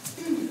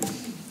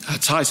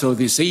title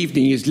this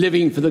evening is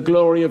Living for the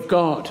Glory of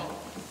God.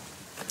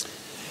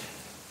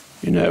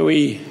 You know,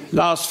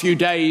 last few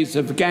days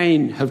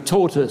have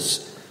taught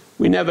us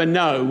we never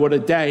know what a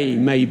day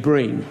may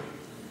bring.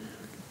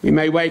 We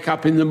may wake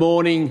up in the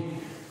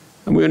morning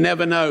and we'll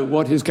never know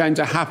what is going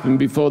to happen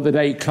before the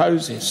day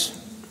closes.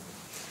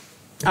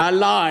 Our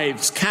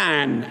lives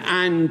can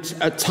and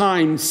at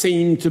times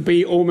seem to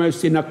be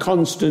almost in a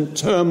constant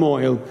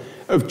turmoil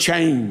of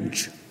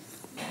change.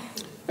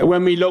 And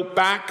when we look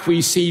back,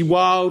 we see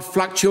wild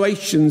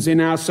fluctuations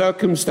in our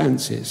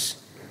circumstances.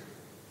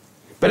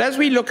 But as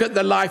we look at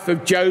the life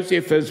of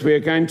Joseph, as we're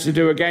going to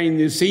do again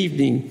this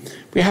evening,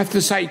 we have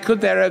to say,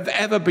 could there have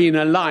ever been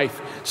a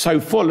life so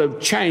full of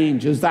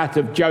change as that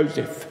of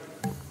Joseph?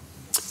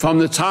 From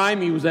the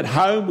time he was at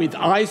home with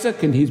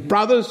Isaac and his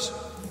brothers,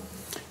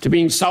 to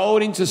being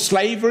sold into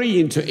slavery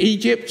into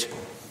Egypt,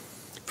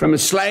 from a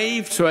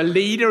slave to a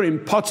leader in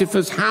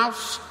Potiphar's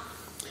house,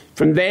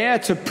 from there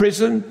to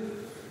prison,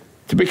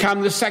 to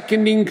become the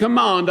second in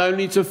command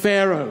only to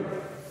Pharaoh.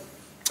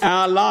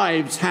 Our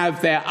lives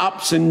have their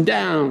ups and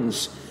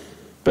downs,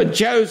 but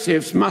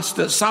Joseph must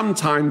at some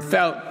time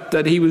felt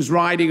that he was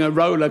riding a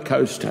roller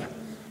coaster,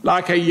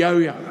 like a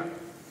yo-yo.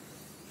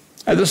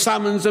 At the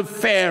summons of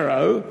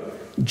Pharaoh,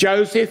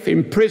 Joseph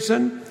in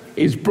prison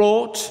is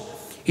brought,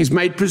 he's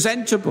made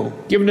presentable,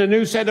 given a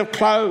new set of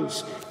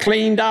clothes,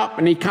 cleaned up,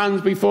 and he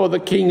comes before the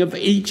king of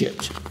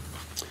Egypt.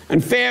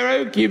 And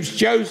Pharaoh gives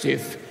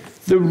Joseph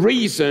the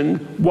reason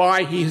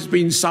why he has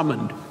been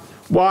summoned,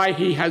 why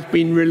he has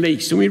been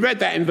released. And we read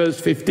that in verse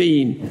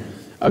 15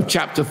 of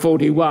chapter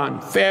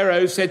 41.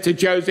 Pharaoh said to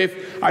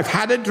Joseph, I've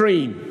had a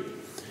dream,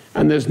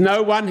 and there's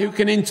no one who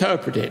can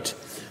interpret it,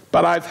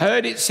 but I've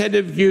heard it said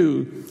of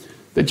you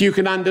that you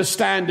can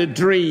understand a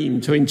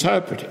dream to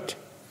interpret it.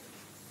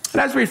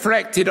 And as we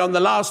reflected on the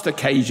last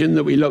occasion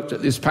that we looked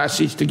at this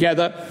passage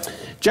together,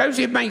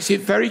 Joseph makes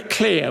it very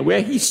clear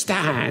where he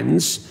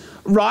stands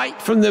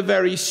right from the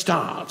very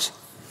start,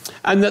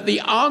 and that the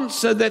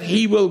answer that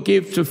he will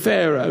give to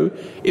Pharaoh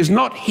is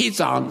not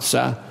his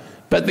answer,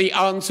 but the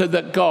answer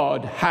that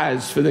God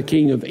has for the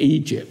king of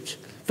Egypt.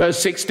 Verse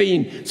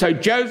 16, so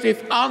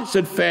Joseph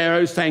answered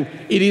Pharaoh, saying,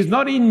 it is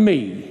not in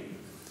me.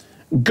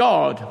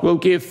 God will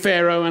give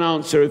Pharaoh an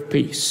answer of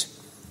peace.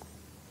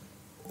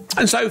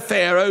 And so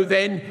Pharaoh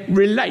then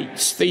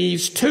relates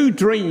these two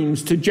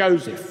dreams to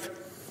Joseph.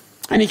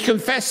 And he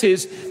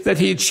confesses that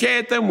he had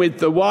shared them with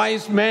the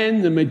wise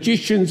men, the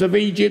magicians of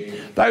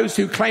Egypt, those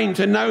who claimed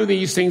to know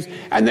these things,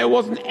 and there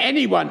wasn't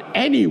anyone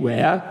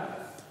anywhere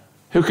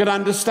who could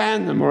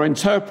understand them or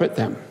interpret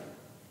them.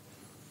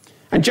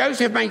 And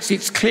Joseph makes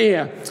it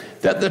clear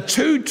that the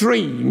two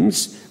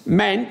dreams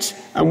meant,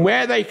 and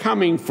where they're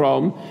coming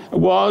from,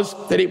 was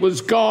that it was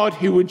God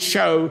who would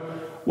show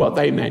what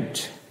they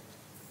meant.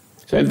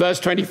 So in verse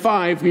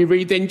 25 we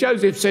read, then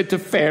Joseph said to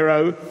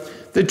Pharaoh,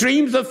 the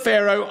dreams of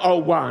Pharaoh are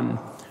one.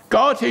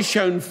 God has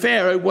shown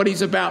Pharaoh what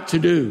he's about to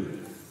do.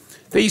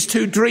 These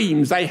two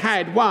dreams, they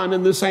had one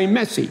and the same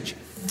message.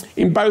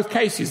 In both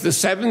cases, the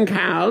 7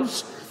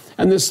 cows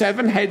and the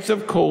 7 heads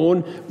of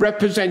corn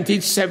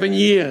represented 7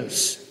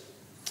 years.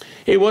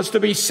 It was to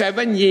be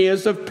 7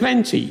 years of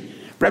plenty,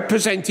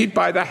 represented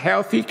by the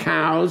healthy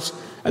cows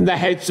and the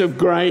heads of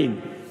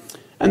grain.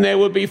 And they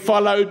would be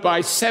followed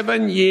by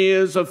 7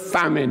 years of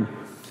famine.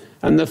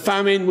 And the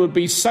famine would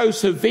be so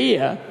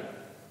severe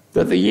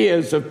that the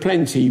years of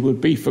plenty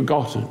would be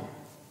forgotten.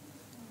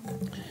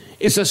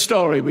 It's a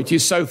story which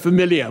is so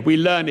familiar. We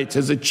learn it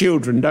as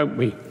children, don't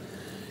we?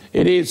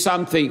 It is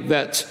something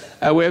that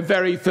we're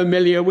very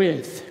familiar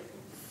with.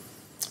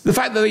 The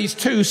fact that these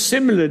two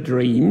similar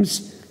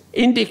dreams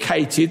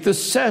indicated the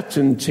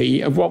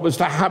certainty of what was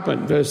to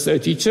happen. Verse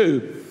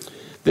 32.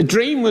 The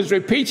dream was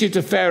repeated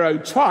to Pharaoh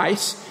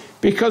twice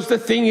because the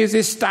thing is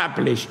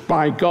established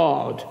by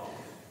God,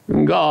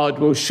 and God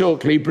will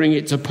shortly bring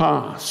it to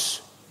pass.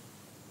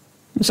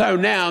 So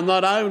now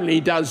not only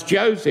does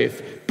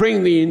Joseph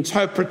bring the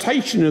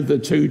interpretation of the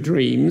two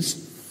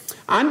dreams,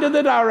 under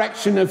the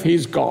direction of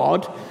his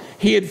God,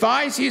 he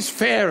advises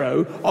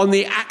Pharaoh on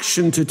the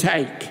action to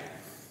take.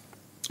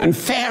 And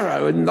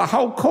Pharaoh and the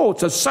whole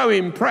court are so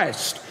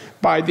impressed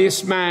by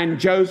this man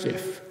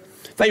Joseph.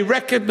 They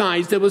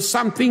recognize there was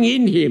something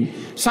in him,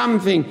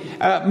 something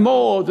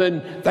more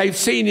than they've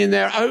seen in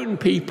their own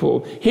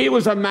people. He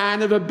was a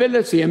man of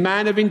ability, a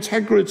man of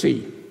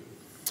integrity.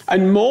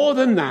 And more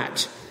than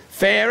that,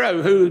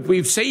 Pharaoh, who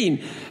we've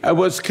seen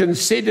who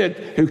considered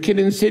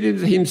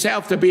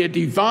himself to be a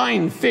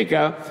divine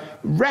figure,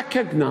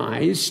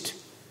 recognized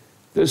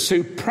the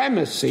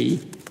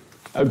supremacy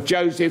of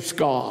Joseph's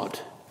God.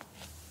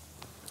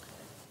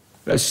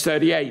 Verse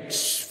 38,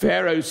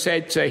 Pharaoh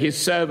said to his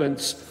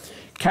servants,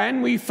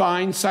 can we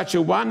find such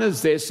a one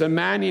as this, a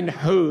man in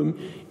whom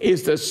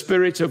is the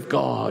Spirit of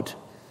God?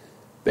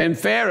 Then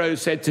Pharaoh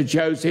said to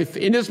Joseph,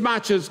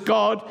 inasmuch as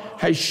God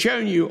has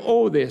shown you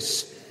all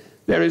this,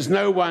 there is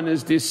no one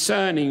as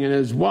discerning and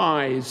as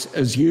wise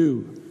as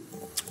you.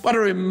 What a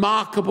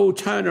remarkable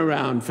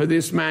turnaround for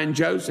this man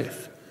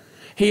Joseph.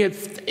 He had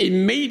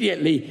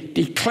immediately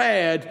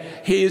declared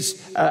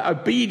his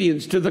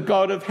obedience to the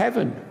God of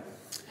heaven.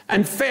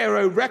 And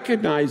Pharaoh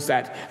recognized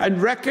that,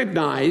 and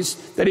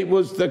recognized that it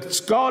was the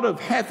God of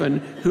heaven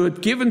who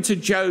had given to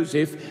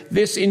Joseph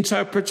this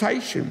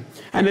interpretation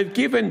and had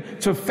given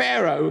to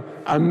Pharaoh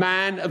a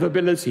man of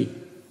ability.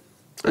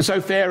 And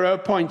so Pharaoh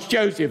appoints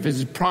Joseph as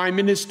his prime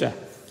minister,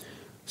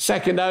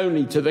 second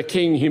only to the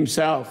king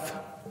himself.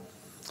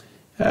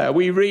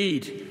 We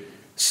read,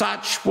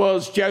 "Such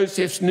was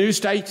Joseph's new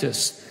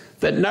status,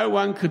 that no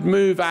one could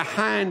move a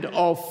hand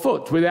or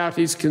foot without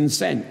his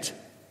consent."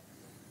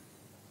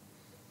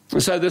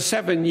 And so the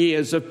 7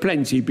 years of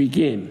plenty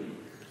begin,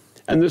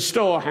 and the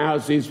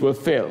storehouses were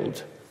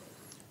filled.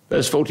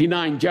 Verse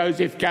 49,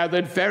 Joseph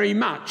gathered very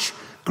much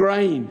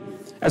grain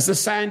as the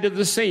sand of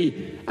the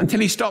sea until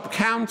he stopped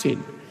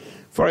counting,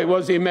 for it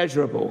was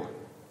immeasurable.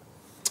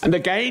 And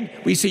again,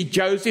 we see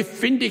Joseph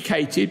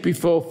vindicated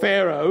before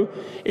Pharaoh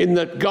in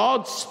that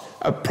God's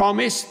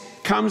promise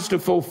comes to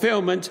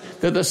fulfillment,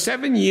 that the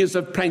 7 years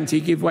of plenty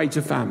give way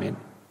to famine.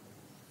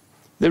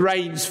 The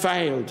rains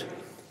failed,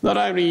 not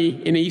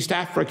only in East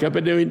Africa,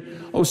 but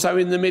also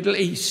in the Middle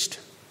East.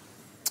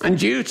 And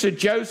due to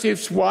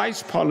Joseph's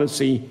wise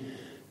policy,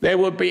 there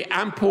would be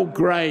ample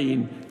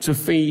grain to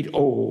feed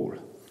all,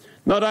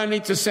 not only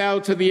to sell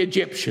to the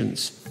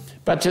Egyptians,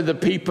 but to the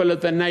people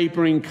of the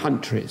neighboring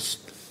countries.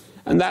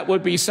 And that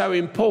would be so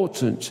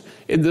important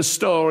in the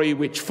story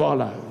which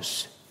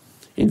follows.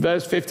 In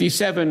verse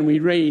 57 we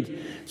read,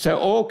 "So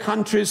all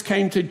countries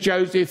came to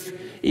Joseph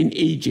in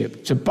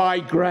Egypt to buy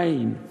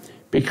grain,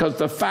 because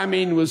the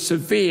famine was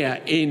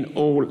severe in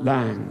all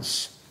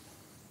lands."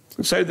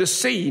 And so the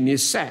scene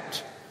is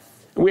set.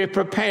 We're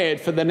prepared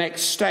for the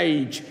next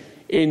stage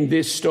in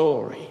this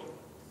story.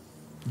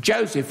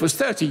 Joseph was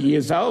 30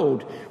 years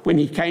old when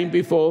he came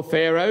before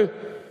Pharaoh,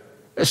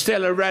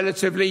 still a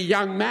relatively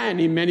young man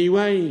in many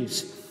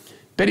ways.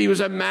 But he was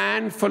a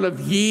man full of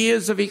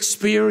years of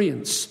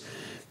experience.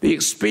 The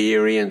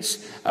experience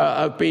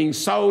of being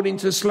sold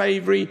into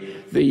slavery,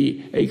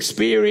 the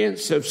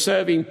experience of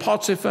serving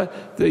Potiphar,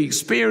 the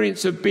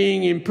experience of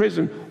being in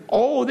prison,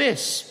 all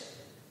this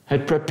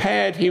had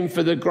prepared him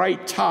for the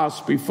great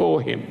task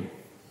before him.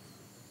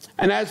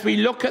 And as we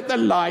look at the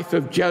life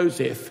of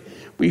Joseph,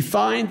 we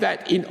find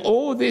that in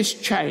all this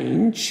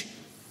change,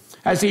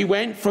 as he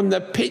went from the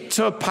pit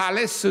to a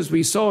palace, as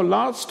we saw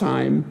last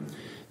time,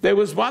 there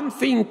was one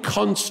thing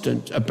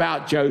constant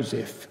about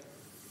Joseph.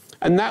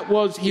 And that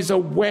was his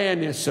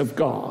awareness of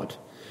God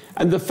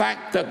and the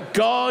fact that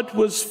God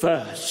was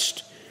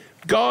first.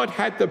 God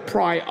had the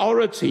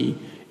priority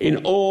in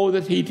all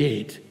that he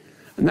did.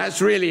 And that's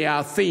really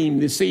our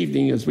theme this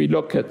evening as we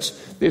look at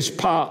this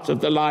part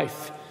of the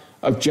life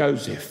of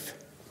Joseph.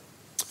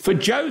 For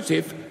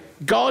Joseph,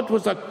 God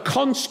was a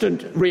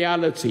constant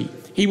reality.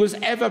 He was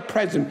ever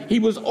present. He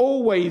was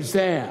always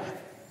there.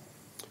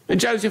 And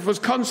Joseph was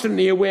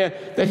constantly aware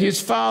that his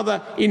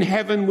Father in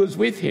heaven was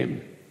with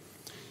him.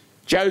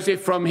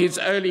 Joseph, from his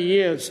early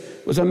years,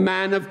 was a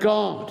man of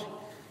God.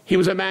 He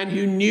was a man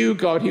who knew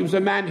God. He was a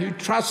man who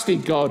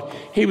trusted God.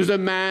 He was a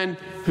man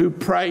who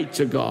prayed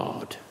to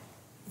God.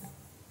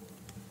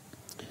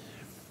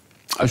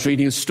 I was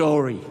reading a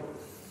story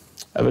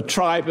of a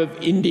tribe of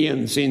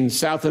Indians in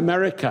South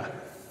America.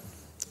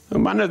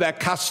 And one of their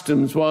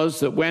customs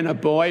was that when a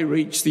boy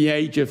reached the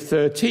age of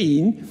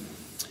 13,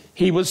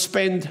 he would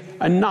spend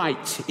a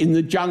night in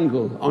the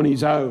jungle on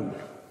his own.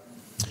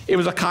 It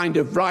was a kind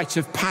of rite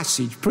of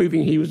passage,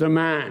 proving he was a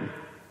man.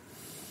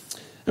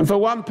 And for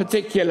one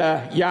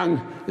particular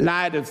young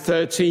lad of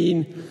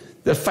 13,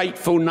 the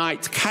fateful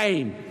night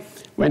came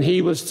when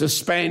he was to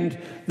spend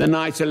the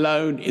night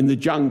alone in the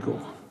jungle.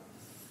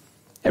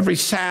 Every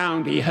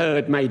sound he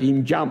heard made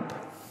him jump.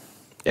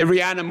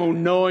 Every animal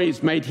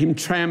noise made him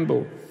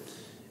tremble.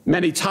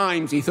 Many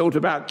times he thought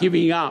about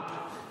giving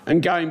up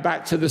and going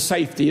back to the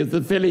safety of the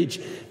village,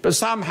 but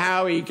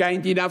somehow he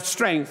gained enough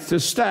strength to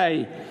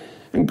stay.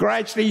 And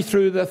gradually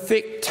through the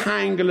thick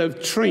tangle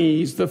of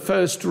trees, the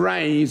first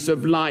rays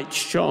of light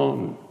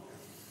shone.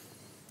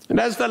 And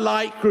as the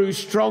light grew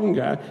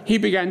stronger, he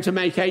began to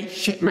make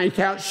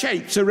out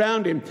shapes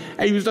around him.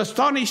 And he was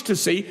astonished to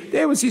see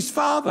there was his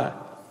father,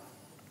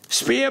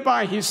 spear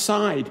by his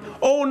side.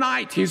 All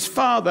night his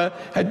father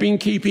had been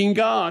keeping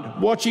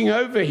guard, watching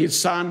over his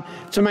son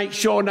to make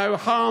sure no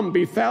harm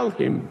befell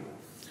him.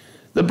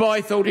 The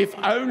boy thought, if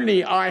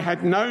only I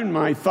had known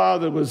my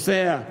father was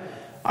there,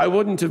 I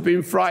wouldn't have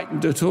been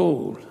frightened at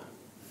all.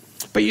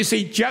 But you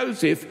see,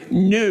 Joseph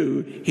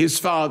knew his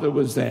father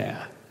was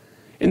there.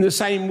 In the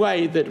same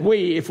way that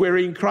we, if we're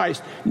in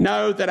Christ,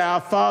 know that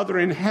our Father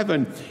in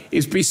heaven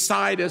is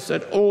beside us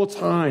at all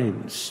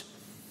times,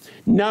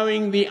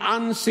 knowing the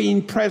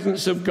unseen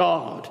presence of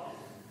God.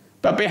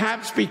 But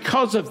perhaps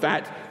because of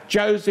that,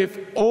 Joseph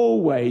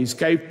always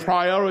gave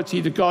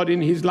priority to God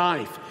in his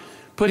life,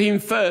 put him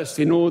first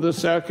in all the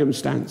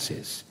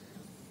circumstances.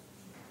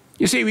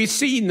 You see, we've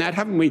seen that,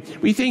 haven't we?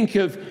 We think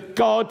of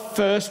God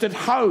first at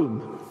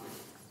home.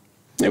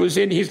 It was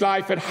in his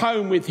life at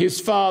home with his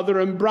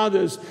father and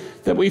brothers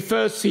that we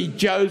first see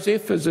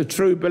Joseph as a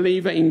true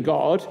believer in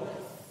God.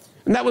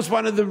 And that was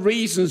one of the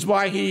reasons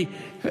why he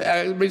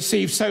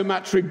received so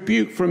much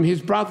rebuke from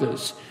his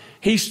brothers.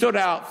 He stood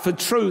out for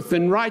truth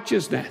and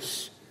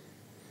righteousness.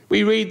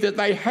 We read that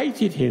they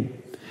hated him,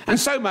 and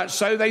so much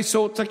so they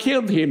sought to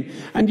kill him.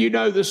 And you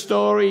know the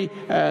story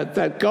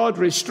that God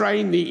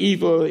restrained the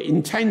evil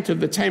intent of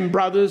the 10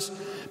 brothers,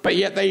 but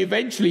yet they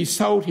eventually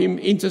sold him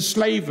into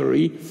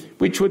slavery,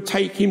 which would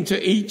take him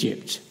to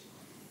Egypt.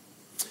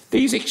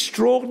 These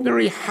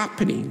extraordinary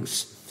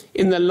happenings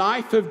in the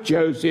life of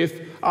Joseph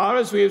are,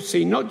 as we have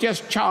seen, not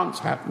just chance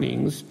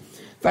happenings.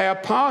 They are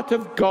part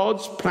of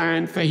God's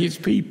plan for his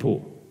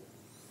people.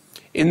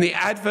 In the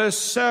adverse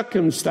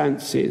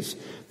circumstances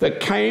that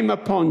came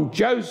upon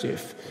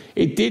Joseph,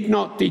 it did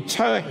not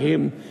deter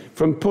him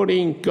from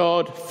putting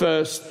God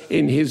first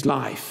in his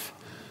life.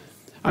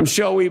 I'm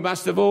sure we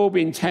must have all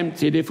been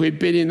tempted if we'd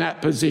been in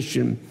that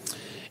position.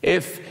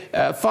 If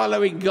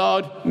following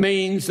God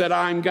means that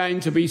I'm going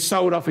to be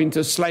sold off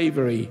into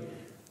slavery,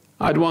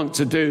 I'd want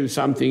to do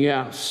something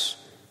else.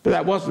 But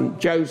that wasn't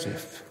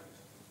Joseph.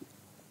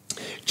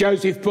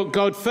 Joseph put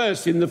God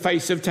first in the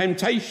face of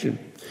temptation.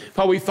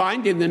 For we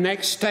find in the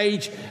next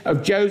stage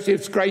of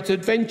Joseph's great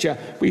adventure,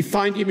 we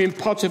find him in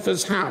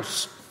Potiphar's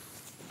house.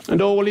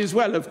 And all is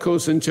well, of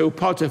course, until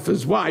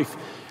Potiphar's wife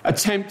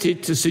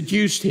attempted to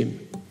seduce him.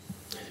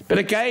 But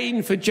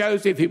again, for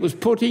Joseph, it was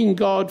putting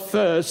God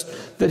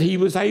first that he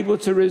was able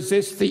to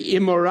resist the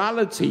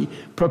immorality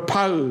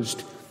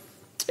proposed,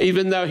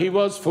 even though he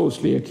was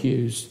falsely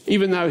accused,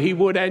 even though he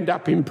would end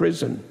up in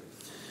prison.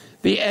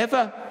 The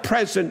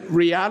ever-present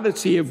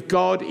reality of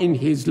God in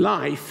his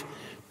life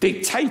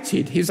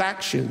dictated his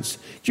actions.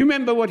 Do you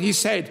remember what he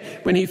said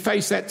when he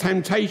faced that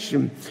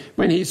temptation?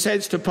 When he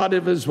says to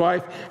Potiphar's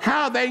wife,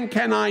 "How then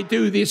can I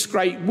do this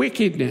great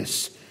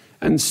wickedness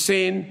and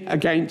sin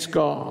against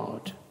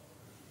God?"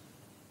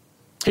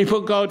 He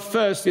put God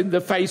first in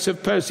the face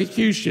of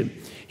persecution.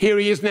 Here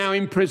he is now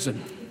in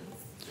prison.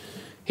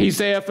 He's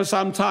there for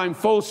some time,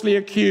 falsely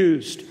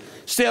accused.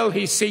 Still,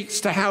 he seeks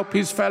to help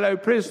his fellow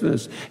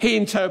prisoners. He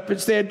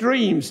interprets their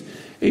dreams,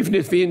 even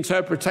if the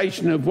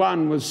interpretation of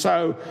one was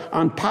so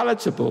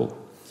unpalatable.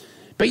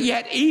 But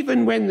yet,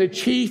 even when the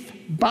chief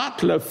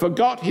butler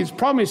forgot his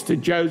promise to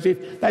Joseph,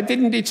 that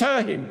didn't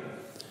deter him.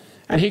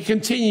 And he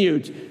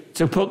continued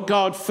to put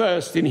God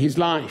first in his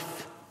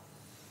life.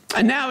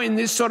 And now in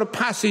this sort of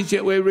passage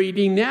that we're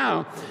reading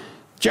now,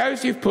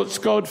 Joseph puts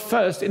God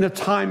first in a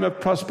time of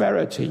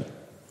prosperity.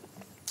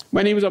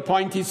 When he was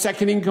appointed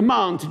second in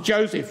command to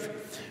Joseph,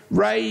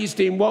 raised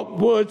in what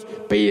would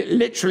be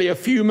literally a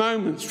few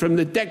moments from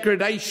the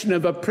degradation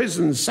of a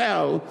prison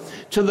cell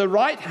to the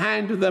right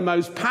hand of the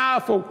most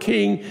powerful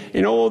king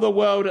in all the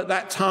world at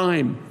that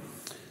time.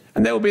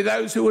 And there will be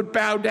those who would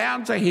bow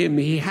down to him.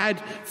 He had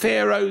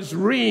Pharaoh's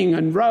ring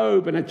and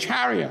robe and a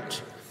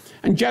chariot.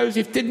 And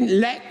Joseph didn't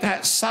let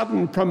that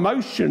sudden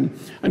promotion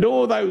and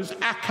all those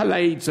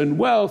accolades and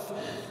wealth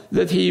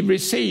that he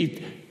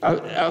received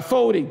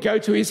afforded go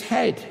to his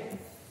head.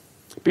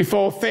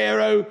 Before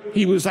Pharaoh,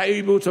 he was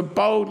able to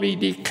boldly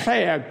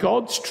declare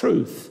God's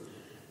truth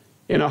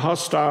in a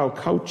hostile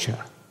culture.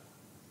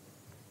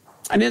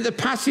 And in the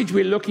passage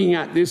we're looking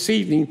at this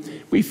evening,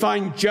 we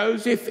find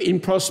Joseph in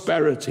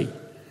prosperity,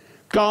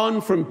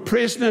 gone from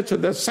prisoner to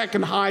the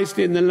second highest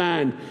in the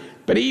land.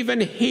 But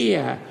even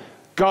here,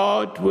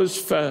 God was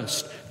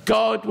first.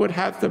 God would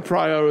have the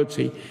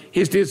priority.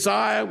 His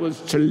desire was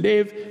to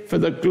live for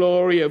the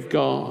glory of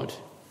God.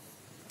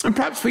 And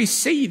perhaps we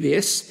see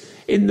this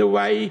in the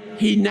way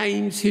he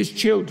names his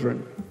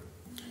children.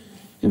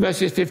 In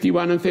verses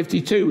 51 and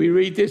 52, we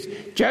read this: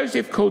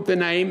 Joseph called the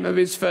name of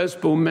his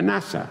firstborn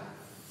Manasseh,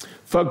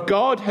 for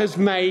God has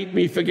made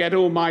me forget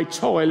all my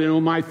toil in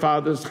all my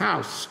father's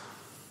house.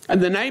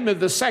 And the name of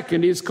the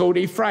second is called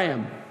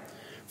Ephraim,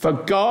 for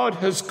God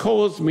has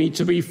caused me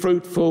to be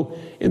fruitful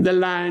in the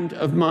land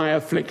of my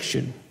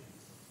affliction.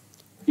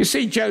 You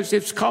see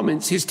Joseph's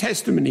comments, his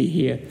testimony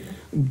here.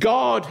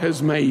 God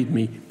has made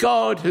me.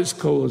 God has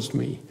caused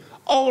me.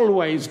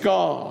 Always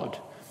God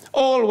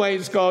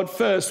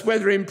first,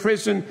 whether in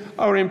prison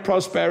or in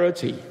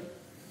prosperity.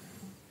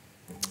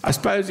 I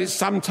suppose it's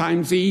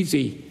sometimes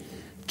easy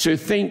to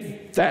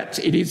think that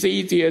it is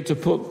easier to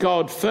put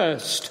God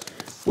first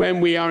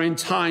when we are in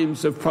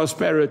times of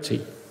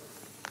prosperity,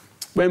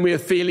 when we are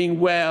feeling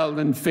well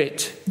and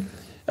fit,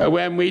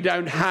 when we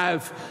don't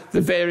have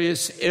the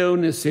various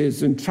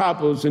illnesses and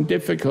troubles and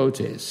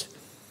difficulties.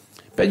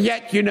 But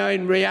yet,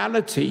 in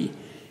reality,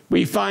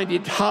 we find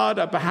it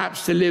harder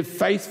perhaps to live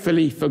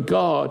faithfully for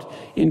God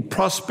in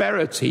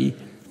prosperity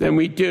than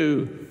we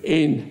do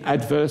in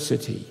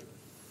adversity.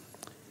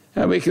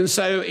 We can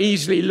so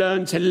easily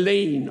learn to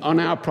lean on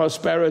our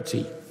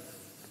prosperity,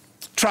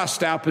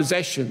 trust our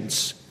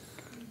possessions,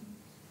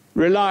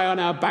 rely on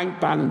our bank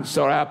balance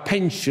or our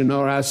pension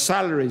or our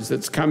salaries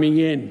that's coming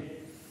in.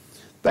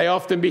 They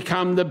often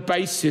become the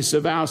basis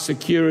of our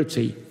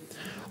security,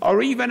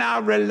 or even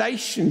our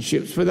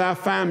relationships with our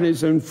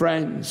families and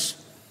friends.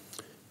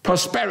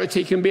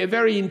 Prosperity can be a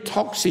very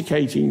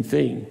intoxicating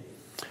thing.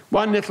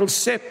 One little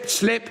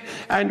slip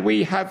and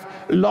we have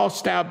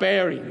lost our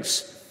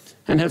bearings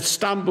and have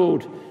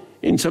stumbled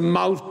into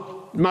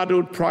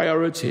muddled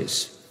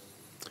priorities.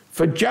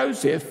 For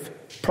Joseph,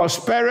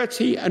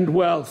 prosperity and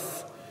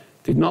wealth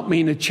did not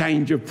mean a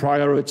change of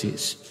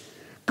priorities.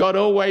 God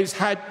always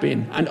had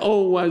been and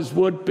always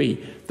would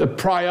be the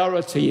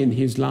priority in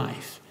his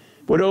life,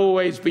 would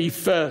always be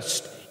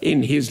first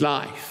in his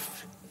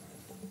life.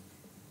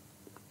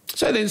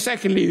 So then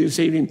secondly this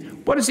evening,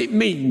 what does it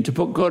mean to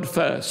put God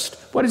first?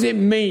 What does it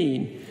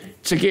mean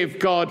to give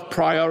God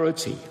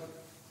priority?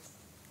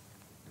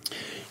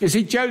 You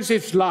see,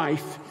 Joseph's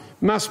life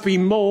must be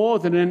more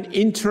than an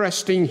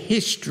interesting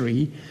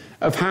history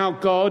of how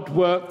God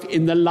worked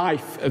in the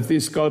life of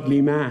this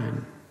godly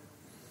man.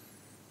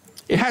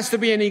 It has to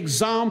be an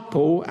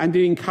example and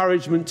an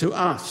encouragement to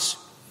us.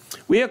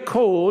 We are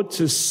called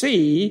to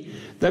see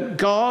that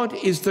God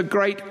is the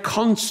great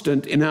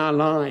constant in our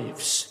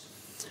lives,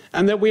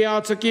 and that we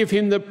are to give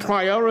him the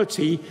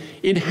priority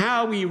in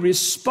how we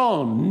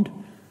respond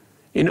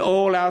in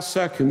all our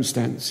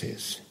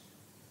circumstances.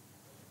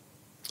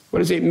 What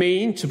does it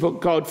mean to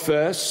put God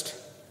first?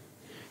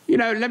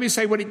 Let me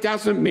say what it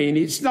doesn't mean.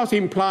 It's not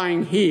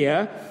implying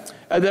here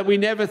that we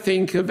never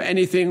think of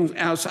anything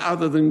else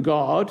other than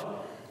God,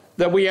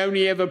 that we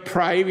only ever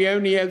pray,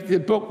 the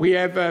book we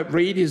ever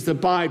read is the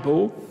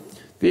Bible,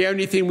 the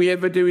only thing we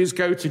ever do is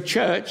go to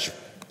church.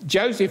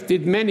 Joseph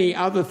did many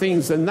other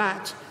things than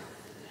that,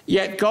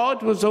 yet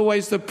God was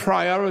always the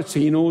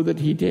priority in all that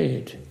he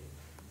did.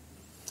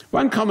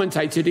 One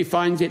commentator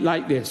defines it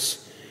like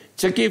this: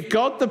 to give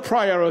God the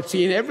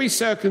priority in every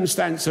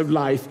circumstance of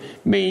life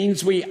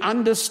means we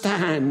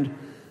understand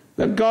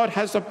that God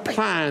has a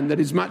plan that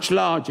is much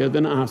larger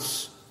than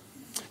us,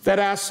 that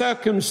our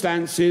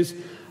circumstances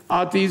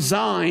are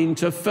designed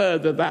to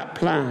further that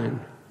plan,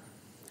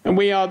 and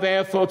we are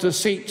therefore to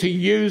seek to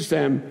use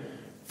them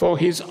for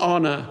his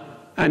honour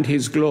and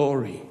his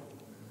glory.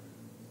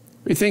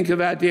 We think of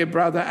our dear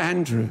brother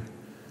Andrew.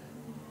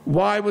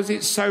 Why was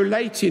it so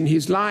late in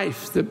his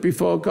life that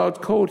before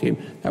God called him?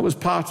 That was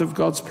part of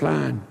God's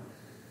plan.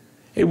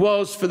 It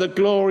was for the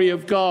glory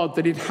of God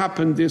that it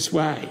happened this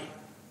way.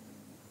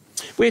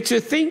 We're to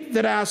think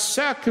that our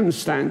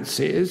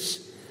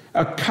circumstances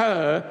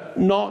occur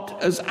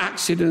not as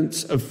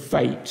accidents of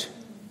fate.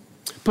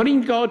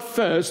 Putting God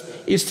first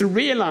is to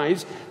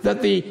realise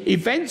that the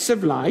events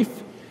of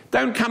life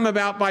don't come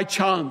about by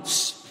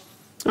chance.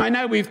 I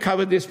know we've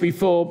covered this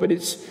before, but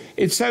it's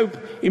so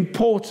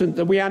important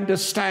that we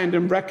understand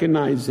and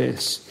recognise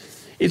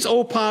this. It's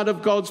all part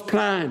of God's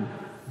plan.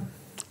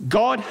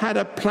 God had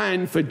a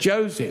plan for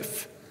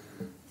Joseph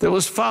that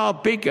was far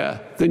bigger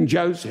than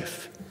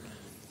Joseph.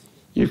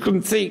 You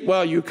can think,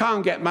 well, you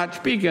can't get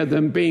much bigger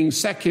than being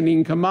second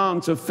in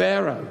command to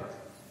Pharaoh.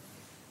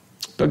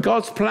 But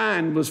God's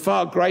plan was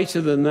far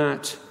greater than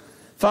that,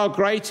 far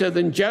greater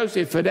than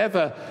Joseph had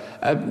ever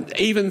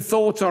even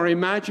thought or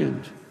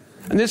imagined.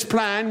 And this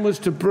plan was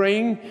to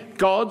bring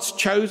God's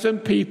chosen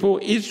people,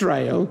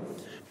 Israel,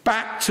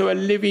 back to a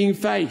living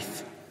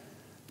faith,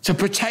 to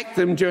protect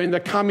them during the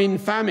coming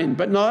famine,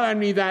 but not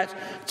only that,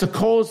 to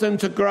cause them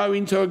to grow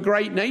into a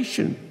great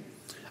nation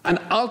and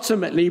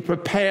ultimately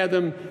prepare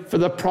them for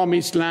the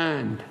promised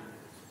land.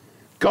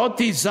 God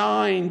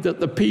designed that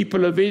the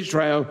people of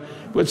Israel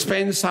would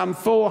spend some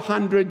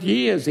 400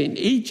 years in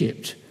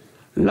Egypt,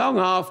 long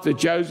after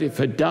Joseph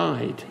had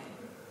died.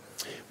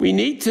 We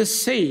need to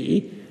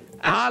see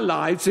our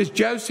lives as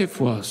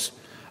Joseph was,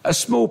 a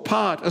small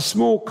part, a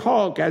small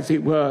cog, as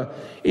it were,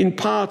 in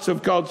part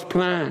of God's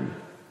plan.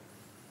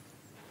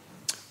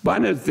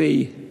 One of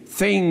the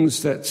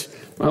things that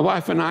my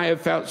wife and I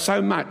have felt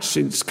so much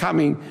since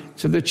coming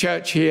to the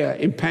church here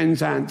in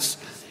Penzance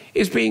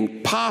is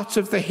being part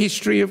of the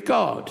history of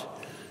God.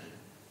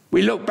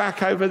 We look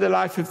back over the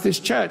life of this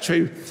church.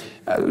 I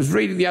was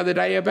reading the other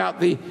day about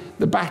the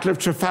Battle of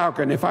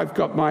Trafalgar, and if I've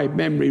got my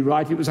memory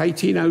right, it was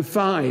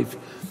 1805.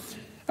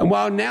 And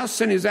while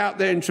Nelson is out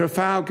there in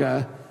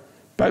Trafalgar,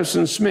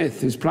 Bosun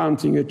Smith is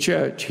planting a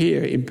church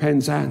here in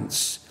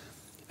Penzance.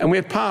 And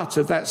we're part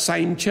of that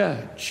same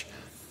church.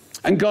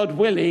 And God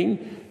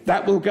willing,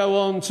 that will go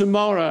on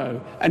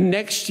tomorrow and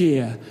next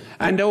year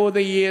and all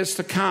the years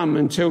to come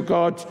until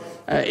God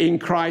in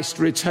Christ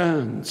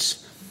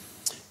returns.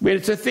 We're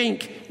to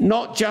think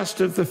not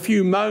just of the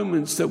few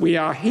moments that we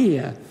are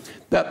here,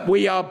 that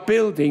we are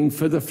building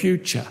for the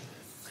future.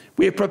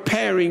 We're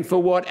preparing for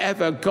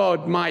whatever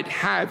God might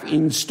have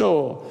in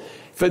store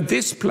for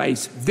this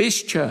place,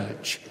 this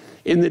church,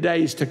 in the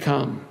days to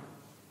come.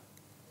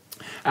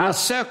 Our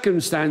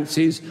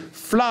circumstances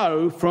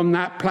flow from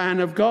that plan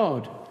of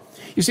God.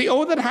 You see,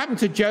 all that happened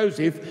to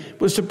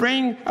Joseph was to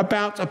bring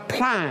about a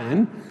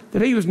plan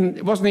that he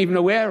wasn't even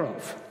aware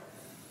of.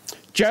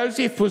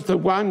 Joseph was the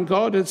one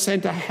God had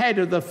sent ahead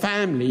of the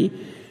family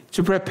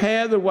to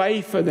prepare the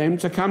way for them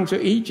to come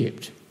to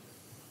Egypt.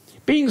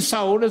 Being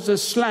sold as a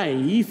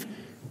slave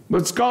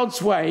was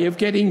God's way of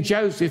getting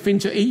Joseph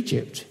into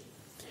Egypt.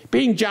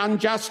 Being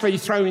unjustly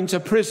thrown into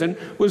prison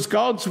was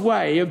God's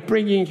way of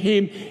bringing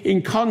him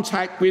in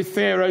contact with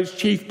Pharaoh's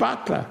chief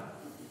butler,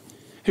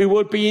 who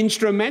would be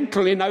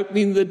instrumental in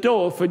opening the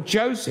door for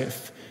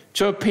Joseph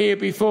to appear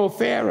before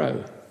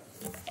Pharaoh.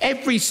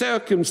 Every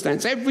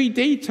circumstance, every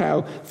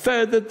detail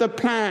furthered the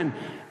plan,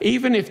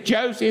 even if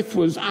Joseph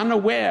was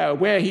unaware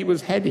where he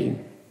was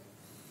heading.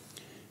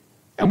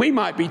 And we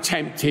might be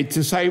tempted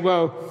to say,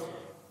 well,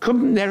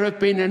 couldn't there have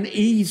been an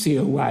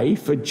easier way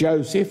for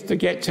Joseph to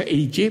get to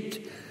Egypt?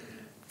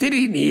 Did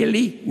he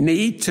really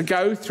need to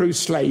go through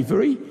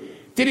slavery?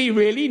 Did he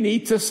really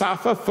need to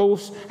suffer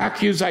false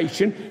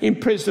accusation,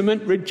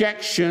 imprisonment,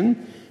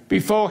 rejection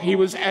before he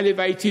was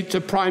elevated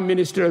to Prime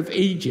Minister of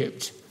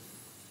Egypt?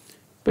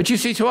 But you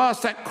see, to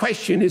ask that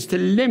question is to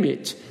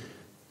limit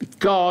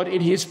God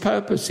in his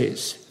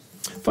purposes.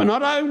 For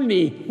not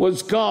only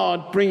was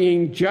God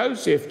bringing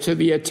Joseph to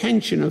the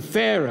attention of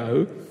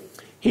Pharaoh,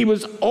 he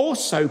was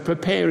also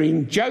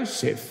preparing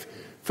Joseph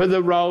for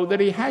the role that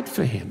he had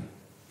for him.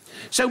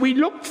 So we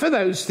look for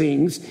those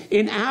things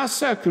in our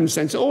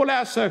circumstances. All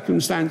our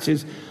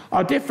circumstances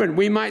are different.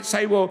 We might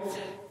say, well,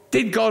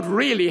 did God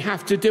really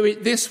have to do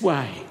it this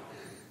way?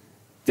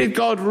 Did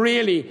God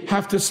really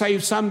have to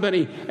save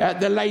somebody at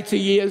the later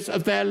years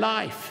of their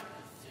life?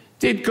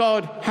 Did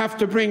God have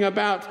to bring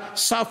about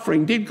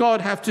suffering? Did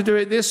God have to do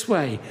it this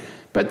way?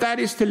 But that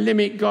is to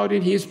limit God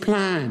in his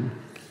plan.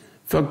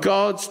 For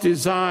God's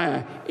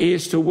desire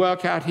is to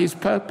work out his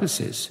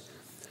purposes.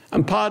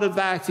 And part of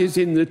that is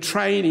in the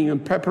training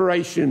and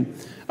preparation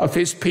of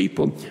his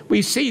people.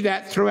 We see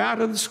that throughout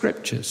the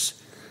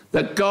scriptures,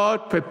 that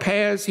God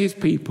prepares his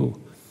people.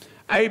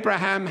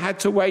 Abraham had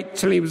to wait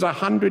till he was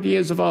 100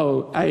 years of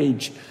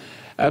age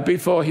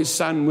before his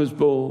son was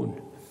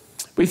born.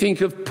 We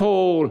think of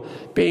Paul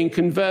being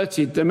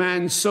converted, the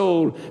man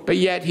Saul, but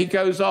yet he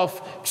goes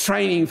off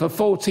training for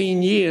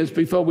 14 years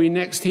before we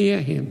next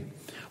hear him.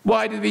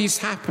 Why do these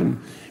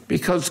happen?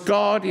 Because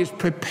God is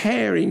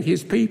preparing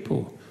his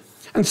people.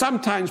 And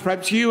sometimes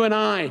perhaps you and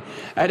I,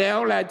 at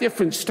all our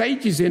different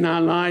stages in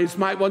our lives,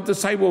 might want to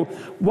say, well,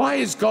 why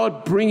is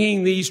God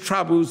bringing these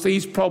troubles,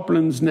 these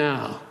problems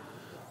now?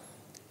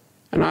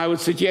 And I would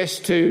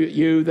suggest to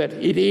you that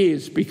it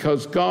is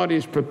because God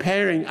is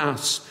preparing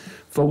us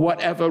for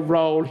whatever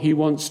role he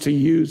wants to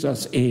use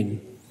us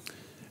in.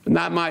 And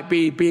that might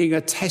be being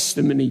a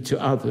testimony to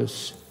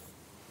others.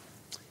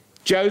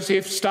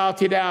 Joseph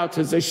started out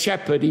as a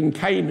shepherd in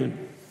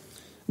Canaan.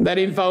 That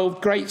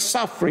involved great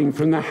suffering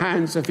from the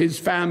hands of his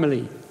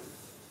family.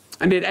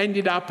 And it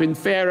ended up in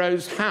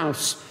Pharaoh's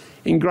house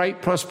in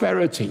great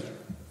prosperity.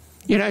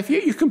 You know, if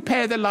you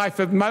compare the life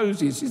of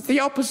Moses, it's the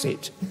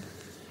opposite.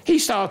 He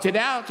started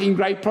out in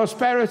great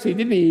prosperity,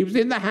 didn't he? He was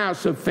in the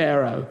house of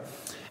Pharaoh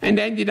and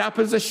ended up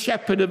as a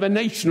shepherd of a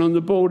nation on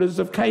the borders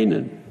of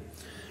Canaan.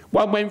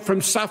 One went from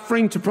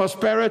suffering to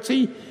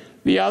prosperity,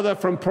 the other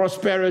from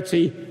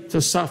prosperity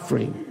to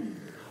suffering.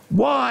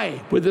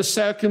 Why were the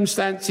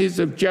circumstances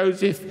of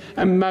Joseph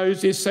and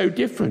Moses so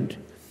different?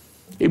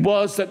 It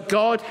was that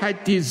God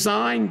had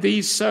designed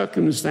these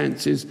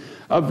circumstances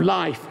of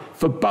life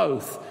for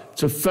both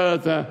to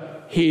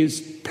further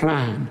his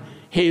plan,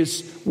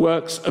 his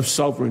works of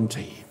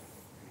sovereignty.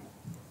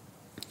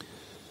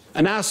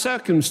 And our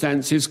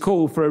circumstances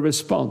call for a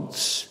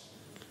response.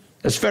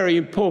 That's very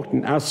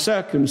important. Our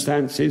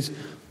circumstances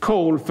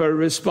call for a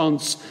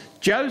response.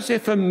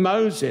 Joseph and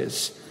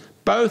Moses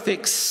both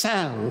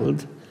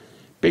excelled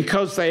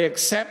because they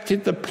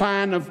accepted the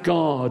plan of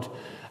God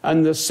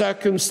and the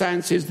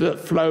circumstances that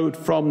flowed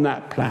from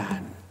that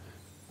plan.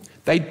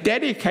 They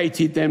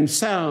dedicated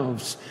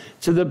themselves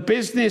to the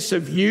business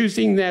of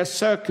using their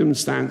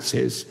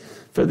circumstances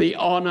for the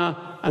honor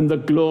and the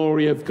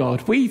glory of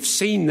God. We've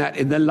seen that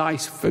in the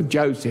life of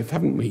Joseph,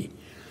 haven't we?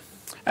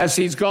 As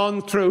he's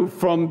gone through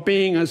from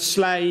being a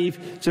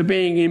slave to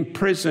being in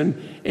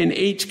prison, in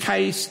each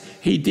case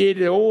he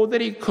did all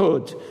that he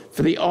could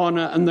for the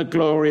honor and the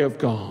glory of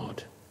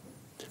God.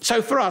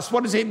 So for us,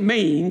 what does it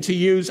mean to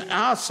use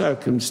our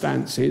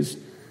circumstances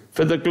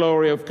for the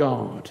glory of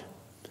God?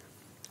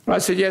 Well, I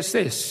suggest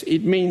this.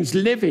 It means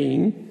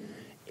living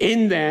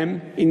in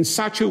them in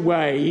such a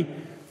way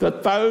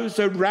that those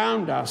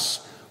around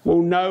us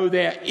will know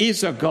there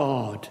is a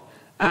God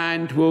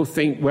and will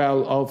think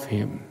well of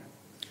him.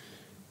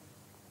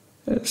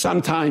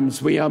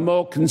 Sometimes we are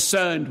more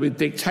concerned with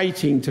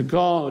dictating to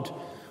God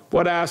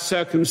what our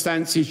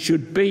circumstances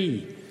should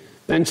be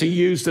than to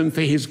use them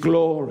for his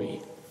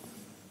glory.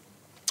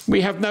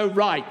 We have no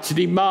right to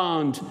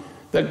demand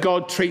that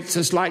God treats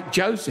us like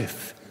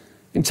Joseph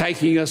in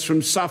taking us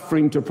from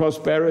suffering to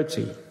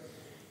prosperity.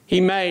 He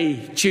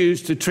may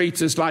choose to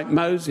treat us like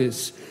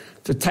Moses,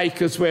 to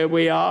take us where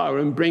we are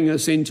and bring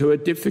us into a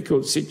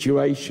difficult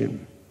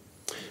situation.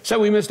 So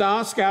we must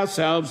ask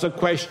ourselves a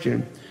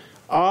question.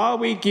 Are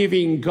we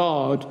giving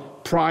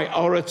God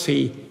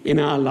priority in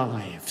our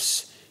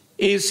lives?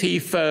 Is he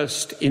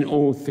first in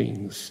all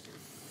things?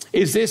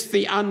 Is this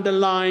the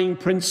underlying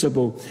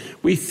principle?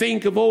 We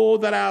think of all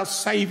that our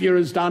Saviour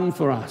has done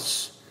for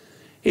us.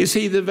 Is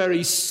he the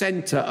very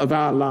centre of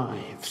our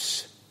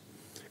lives?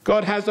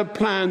 God has a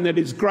plan that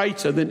is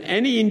greater than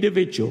any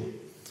individual.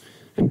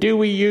 And do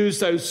we use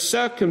those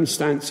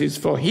circumstances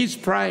for his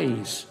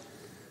praise?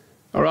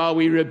 Or are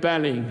we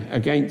rebelling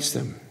against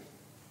them?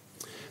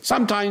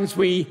 Sometimes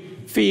we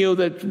feel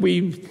that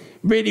we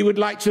really would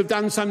like to have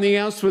done something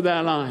else with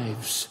our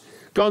lives,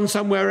 gone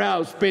somewhere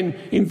else, been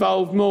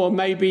involved more,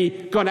 maybe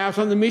gone out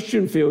on the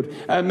mission field,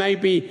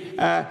 maybe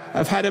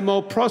have had a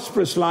more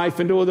prosperous life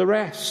and all the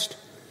rest.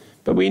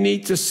 But we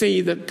need to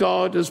see that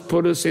God has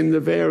put us in the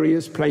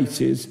various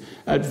places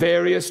at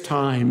various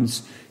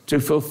times to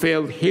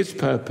fulfill his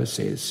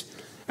purposes.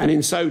 And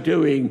in so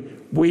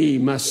doing, we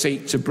must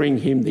seek to bring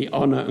him the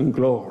honour and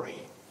glory.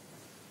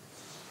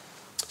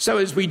 So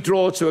as we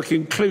draw to a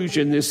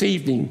conclusion this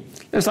evening,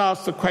 let's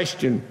ask the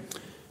question,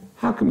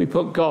 how can we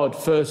put God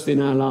first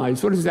in our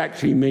lives? What does it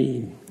actually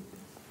mean?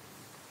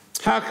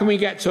 How can we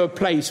get to a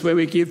place where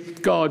we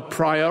give God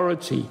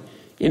priority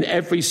in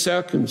every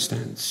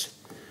circumstance?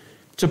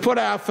 To put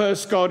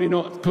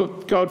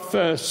put God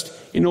first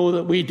in all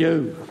that we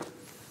do.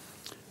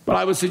 Well,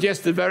 I would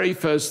suggest the very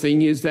first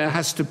thing is there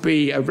has to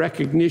be a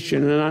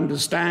recognition and an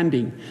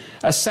understanding,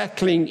 a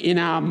settling in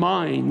our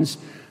minds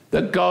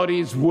that God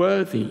is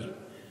worthy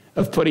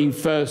of putting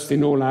first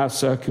in all our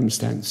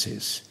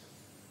circumstances.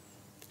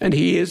 And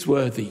he is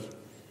worthy.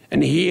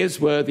 And he is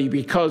worthy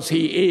because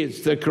he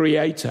is the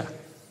creator.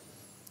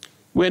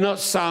 We're not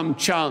some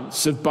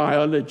chance of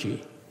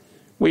biology.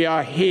 We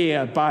are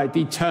here by a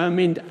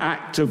determined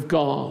act of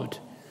God,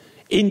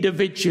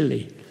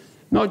 individually,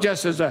 not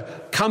just as a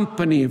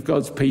company of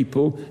God's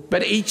people,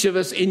 but each of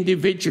us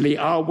individually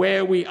are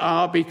where we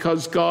are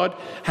because God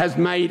has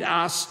made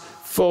us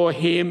for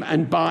him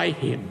and by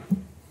him.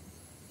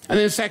 And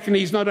then secondly,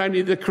 he's not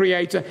only the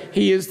creator,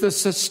 he is the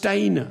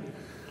sustainer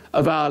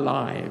of our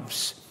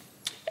lives.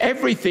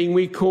 Everything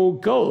we call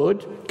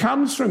good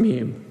comes from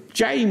him.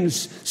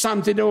 James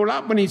sums it all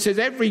up when he says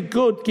every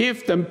good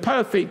gift and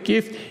perfect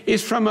gift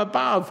is from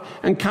above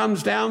and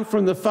comes down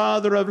from the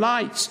Father of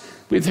lights,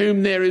 with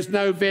whom there is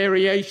no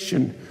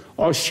variation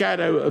or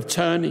shadow of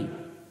turning.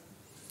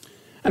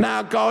 And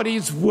our God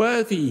is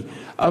worthy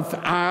of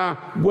our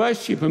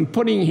worship and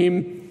putting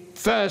him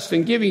first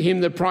and giving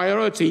him the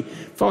priority,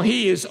 for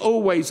he is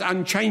always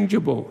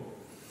unchangeable.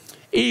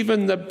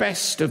 Even the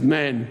best of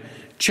men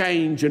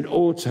change and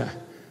alter,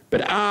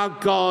 but our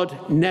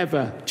God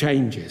never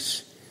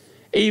changes.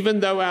 Even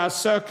though our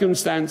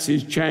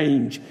circumstances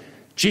change,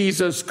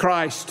 Jesus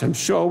Christ, I'm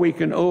sure we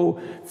can all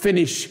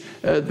finish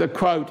the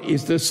quote,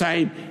 is the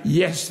same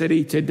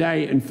yesterday,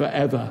 today, and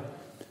forever.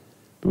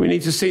 But we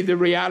need to see the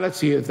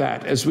reality of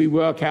that as we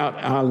work out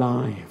our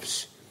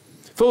lives.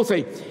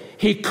 Fourthly,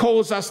 he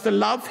calls us to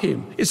love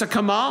him. It's a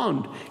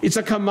command. It's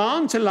a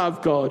command to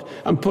love God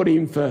and put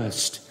him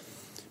first.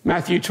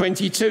 Matthew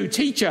 22,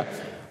 teacher,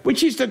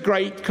 which is the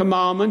great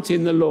commandment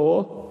in the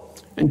law?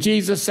 And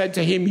Jesus said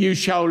to him, you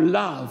shall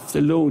love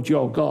the Lord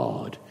your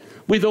God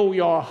with all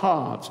your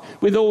heart,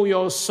 with all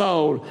your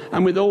soul,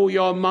 and with all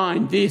your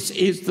mind. This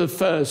is the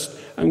first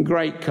and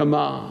great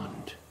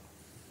command.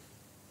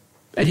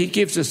 And he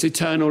gives us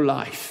eternal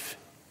life.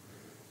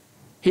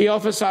 He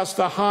offers us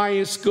the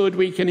highest good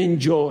we can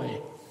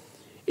enjoy,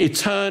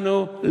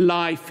 eternal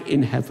life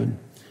in heaven,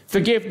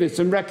 forgiveness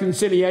and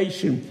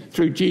reconciliation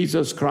through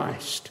Jesus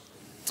Christ.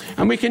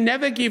 And we can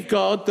never give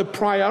God the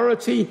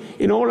priority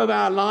in all of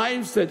our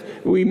lives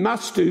that we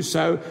must do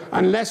so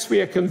unless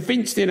we are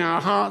convinced in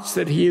our hearts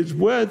that he is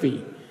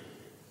worthy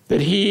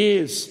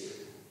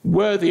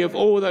of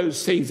all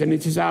those things, and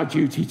it is our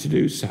duty to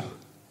do so.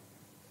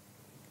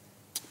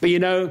 But you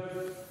know,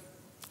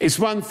 it's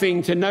one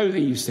thing to know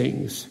these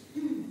things.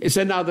 It's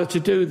another to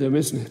do them,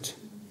 isn't it?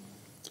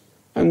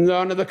 And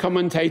one of the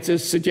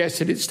commentators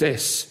suggested it's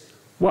this: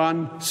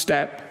 one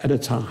step at a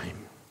time.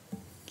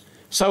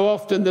 So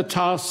often the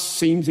task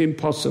seems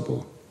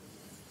impossible.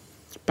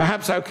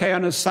 Perhaps okay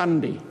on a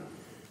Sunday,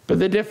 but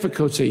the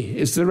difficulty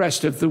is the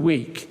rest of the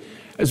week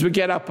as we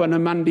get up on a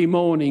Monday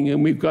morning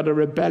and we've got a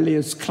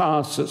rebellious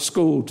class at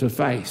school to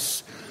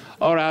face,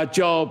 or our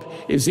job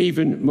is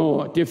even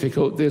more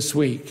difficult this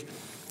week,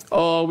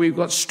 or we've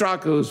got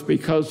struggles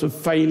because of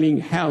failing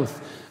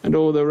health and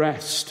all the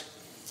rest.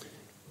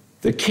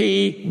 The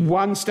key,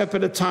 one step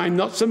at a time,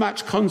 not so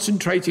much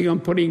concentrating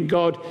on putting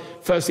God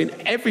first in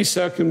every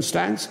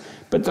circumstance,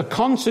 but to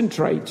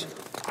concentrate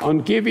on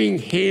giving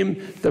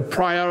him the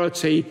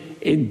priority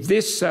in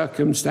this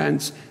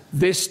circumstance,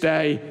 this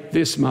day,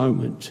 this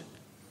moment.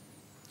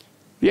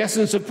 The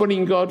essence of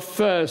putting God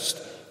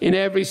first in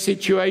every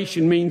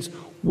situation means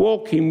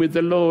walking with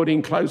the Lord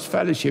in close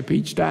fellowship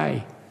each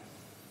day.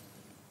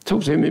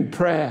 Talk to him in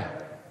prayer.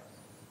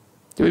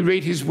 Do we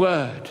read his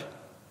word?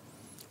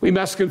 We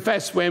must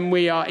confess when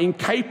we are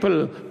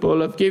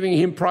incapable of giving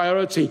him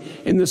priority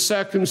in the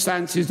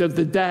circumstances of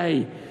the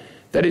day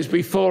that is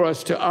before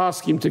us, to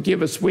ask him to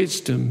give us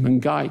wisdom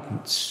and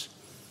guidance.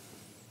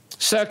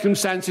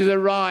 Circumstances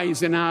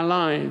arise in our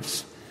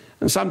lives,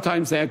 and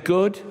sometimes they're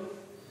good,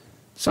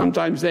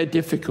 sometimes they're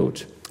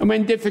difficult. And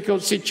when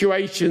difficult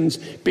situations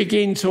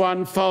begin to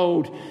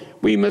unfold,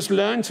 we must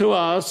learn to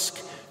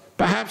ask,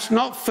 perhaps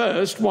not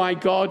first why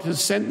God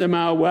has sent them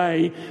our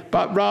way,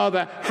 but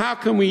rather how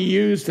can we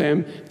use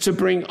them to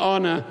bring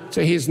honour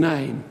to his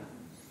name?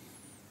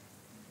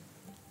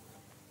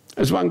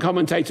 As one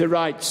commentator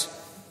writes,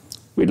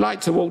 we'd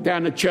like to walk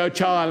down a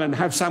church aisle and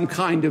have some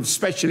kind of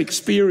special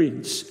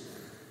experience.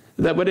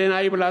 that would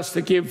enable us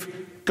to give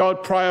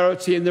God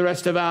priority in the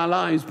rest of our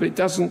lives. But it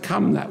doesn't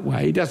come that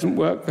way. It doesn't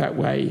work that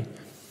way.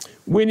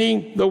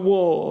 Winning the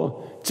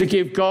war to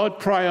give God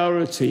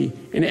priority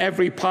in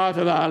every part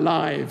of our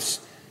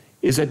lives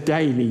is a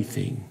daily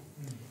thing.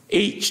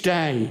 Each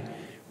day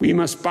we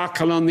must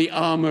buckle on the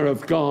armour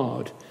of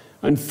God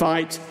and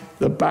fight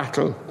the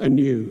battle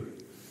anew.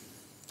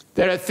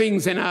 There are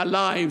things in our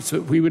lives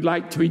that we would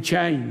like to be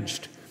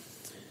changed.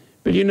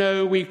 But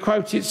we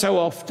quote it so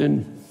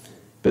often,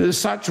 but there's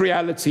such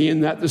reality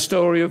in that, the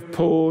story of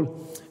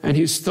Paul and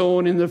his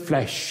thorn in the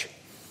flesh.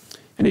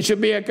 And it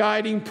should be a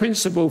guiding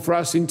principle for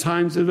us in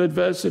times of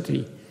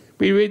adversity.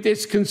 We read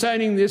this: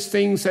 concerning this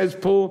thing, says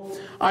Paul,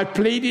 I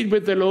pleaded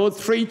with the Lord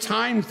 3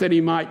 times that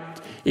it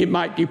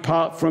might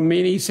depart from me.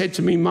 And he said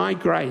to me, my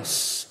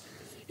grace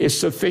is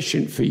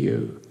sufficient for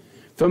you,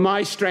 for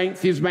my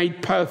strength is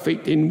made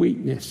perfect in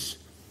weakness.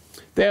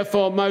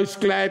 Therefore, most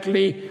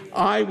gladly,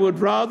 I would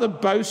rather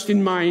boast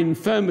in my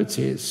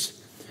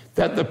infirmities,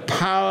 that the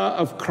power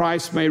of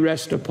Christ may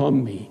rest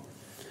upon me.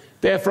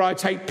 Therefore, I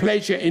take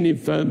pleasure in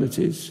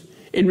infirmities,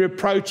 in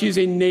reproaches,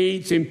 in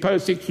needs, in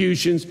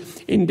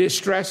persecutions, in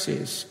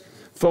distresses,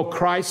 for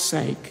Christ's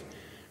sake.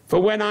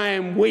 For when I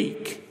am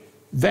weak,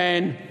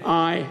 then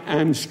I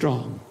am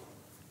strong.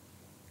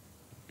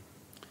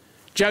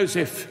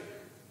 Joseph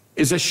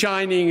is a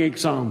shining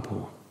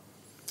example.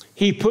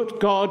 He put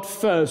God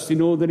first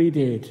in all that he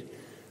did,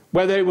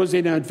 whether it was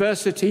in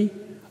adversity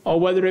or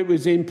whether it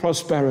was in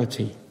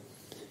prosperity.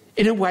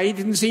 In a way, it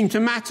didn't seem to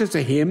matter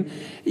to him.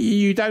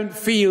 You don't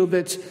feel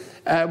that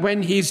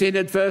when he's in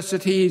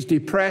adversity, he's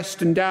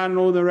depressed and down and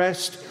all the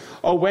rest,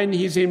 or when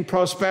he's in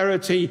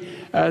prosperity,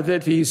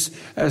 that he's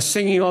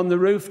singing on the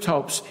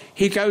rooftops.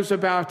 He goes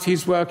about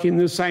his work in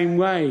the same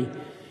way.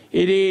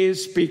 It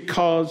is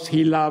because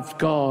he loved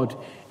God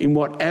in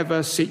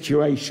whatever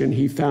situation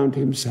he found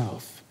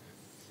himself.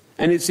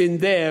 And it's in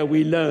there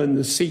we learn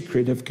the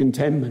secret of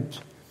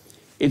contentment.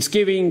 It's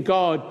giving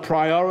God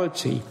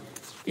priority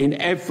in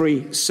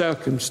every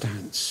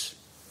circumstance.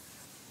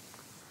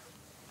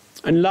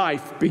 And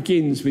life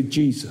begins with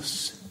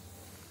Jesus.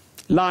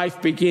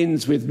 Life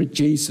begins with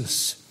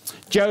Jesus.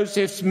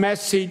 Joseph's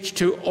message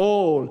to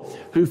all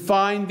who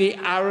find the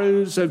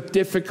arrows of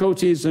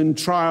difficulties and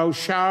trials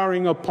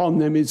showering upon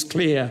them is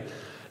clear.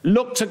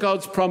 Look to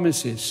God's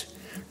promises.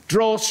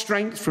 Draw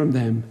strength from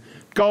them.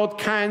 God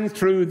can,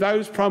 through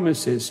those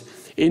promises,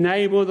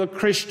 enable the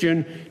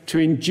Christian to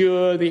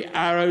endure the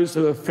arrows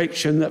of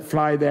affliction that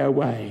fly their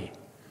way.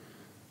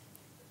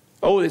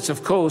 All this,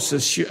 of course,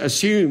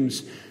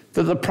 assumes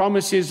that the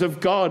promises of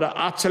God are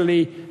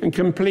utterly and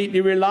completely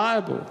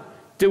reliable.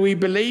 Do we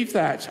believe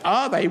that?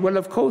 Are they? Well,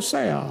 of course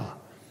they are.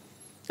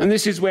 And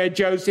this is where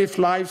Joseph's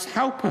lives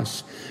help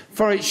us.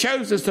 For it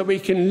shows us that we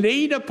can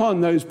lean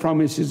upon those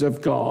promises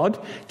of God,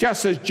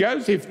 just as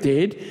Joseph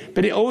did,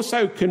 but it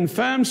also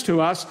confirms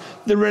to us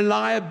the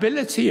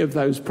reliability of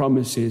those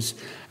promises,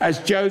 as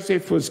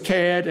Joseph was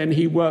cared and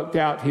he worked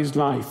out his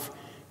life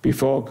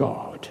before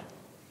God.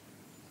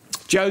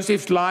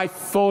 Joseph's life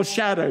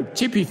foreshadowed,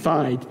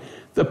 typified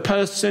the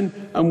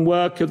person and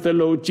work of the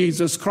Lord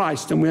Jesus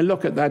Christ, and we'll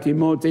look at that in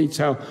more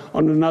detail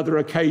on another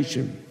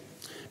occasion.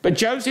 But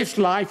Joseph's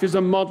life is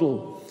a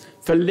model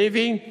for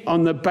living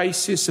on the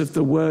basis of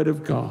the Word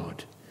of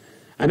God,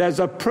 and as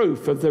a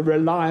proof of the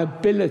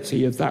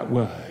reliability of that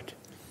Word.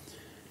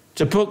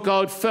 To put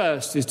God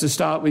first is to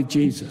start with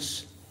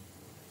Jesus,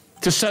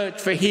 to search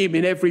for him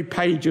in every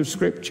page of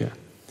Scripture,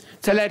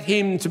 to let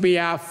him to be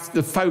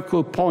the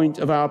focal point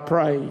of our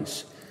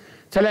praise,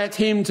 to let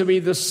him to be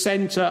the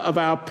centre of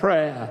our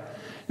prayer,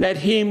 let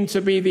him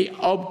to be the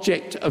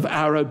object of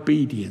our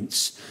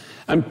obedience,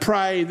 and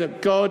pray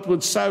that God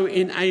would so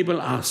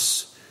enable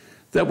us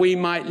that we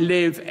might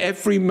live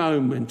every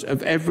moment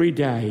of every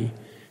day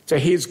to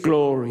his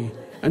glory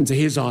and to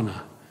his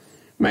honour.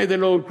 May the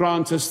Lord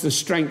grant us the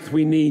strength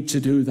we need to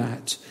do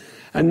that.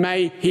 And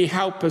may he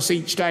help us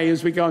each day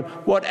as we go on,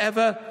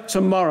 whatever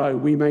tomorrow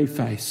we may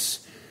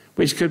face,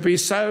 which could be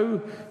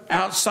so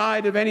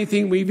outside of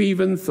anything we've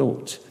even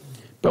thought.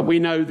 But we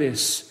know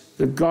this,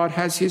 that God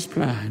has his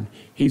plan.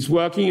 He's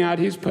working out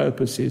his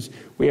purposes.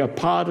 We are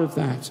part of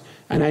that.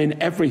 And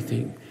in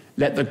everything,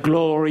 let the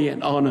glory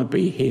and honour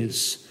be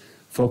his,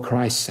 for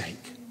Christ's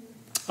sake.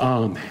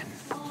 Amen.